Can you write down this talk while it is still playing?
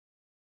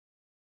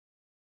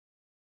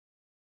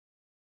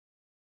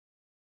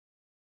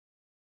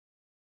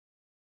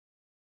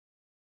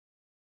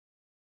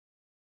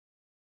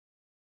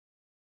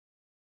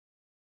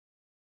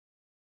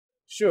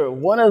Sure.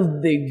 One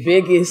of the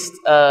biggest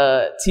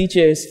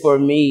teachers for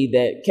me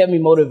that kept me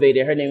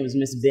motivated, her name was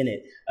Miss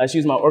Bennett. She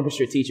was my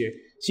orchestra teacher.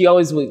 She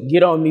always would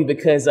get on me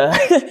because I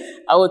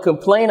would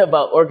complain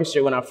about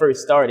orchestra when I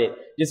first started,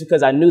 just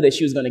because I knew that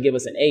she was going to give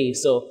us an A.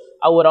 So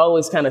I would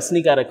always kind of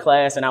sneak out of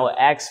class and I would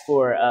ask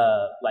for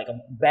like a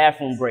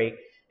bathroom break.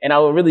 And I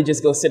would really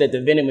just go sit at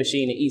the vending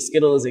machine and eat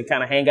Skittles and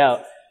kind of hang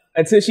out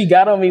until she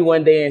got on me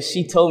one day and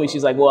she told me,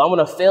 she's like, well, I'm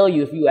going to fail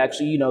you if you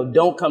actually,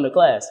 don't come to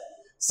class.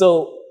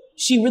 So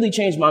she really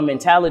changed my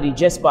mentality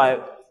just by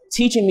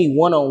teaching me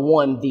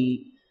one-on-one the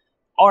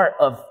art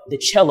of the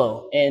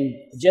cello and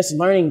just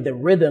learning the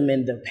rhythm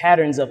and the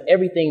patterns of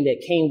everything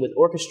that came with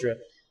orchestra.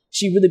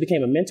 She really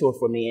became a mentor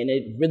for me, and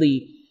it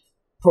really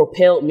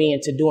propelled me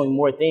into doing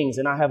more things.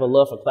 And I have a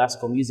love for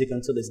classical music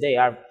until this day.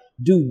 I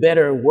do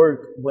better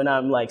work when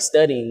I'm like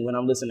studying, when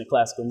I'm listening to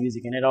classical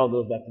music, and it all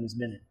goes back to Ms.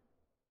 Bennett.